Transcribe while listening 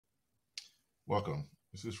Welcome.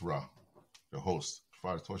 This is Ra, your host,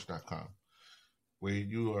 FatherTorch.com, where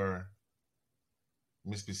you are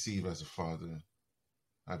misperceived as a father.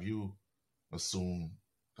 Have you assumed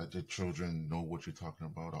that your children know what you're talking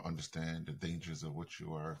about or understand the dangers of what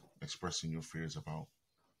you are expressing your fears about?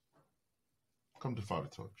 Come to Father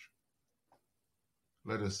Torch.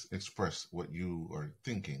 Let us express what you are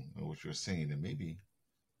thinking or what you're saying, and maybe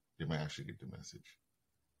they might actually get the message.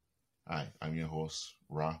 Hi, I'm your host,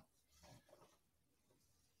 Ra.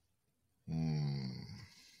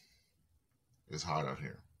 It's hot out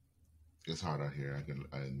here. It's hot out here.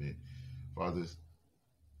 I admit, fathers.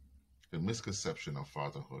 The misconception of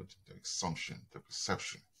fatherhood, the assumption, the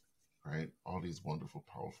perception, right? All these wonderful,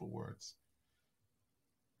 powerful words.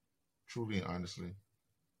 Truly and honestly,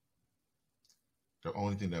 the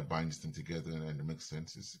only thing that binds them together and that makes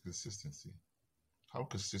sense is consistency. How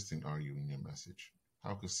consistent are you in your message?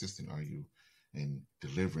 How consistent are you in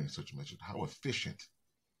delivering such a message? How efficient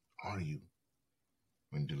are you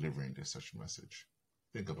when delivering such a message?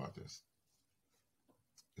 Think about this.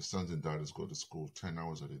 Your sons and daughters go to school 10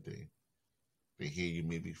 hours of the day. They hear you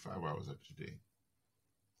maybe 5 hours of the day,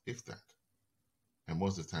 if that. And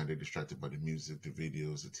most of the time, they're distracted by the music, the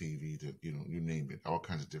videos, the TV, you name it, all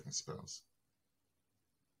kinds of different spells.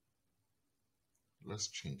 Let's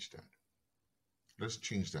change that. Let's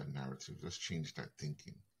change that narrative. Let's change that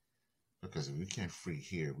thinking. Because if we can't free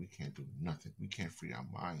here, we can't do nothing. We can't free our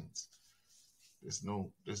minds. There's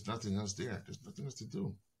nothing else there. There's nothing else to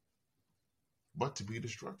do but to be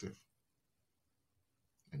destructive.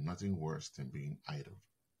 And nothing worse than being idle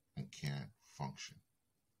and can't function.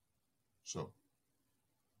 So,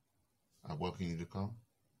 I welcome you to come,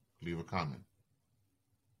 leave a comment.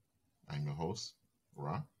 I'm your host,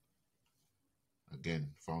 Ra. Again,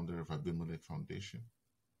 founder of Abimelech Foundation.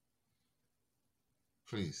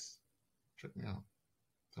 Please, check me out.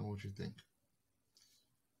 Tell me what you think.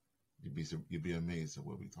 You'd be amazed at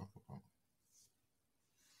what we talk about.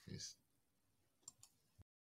 Peace.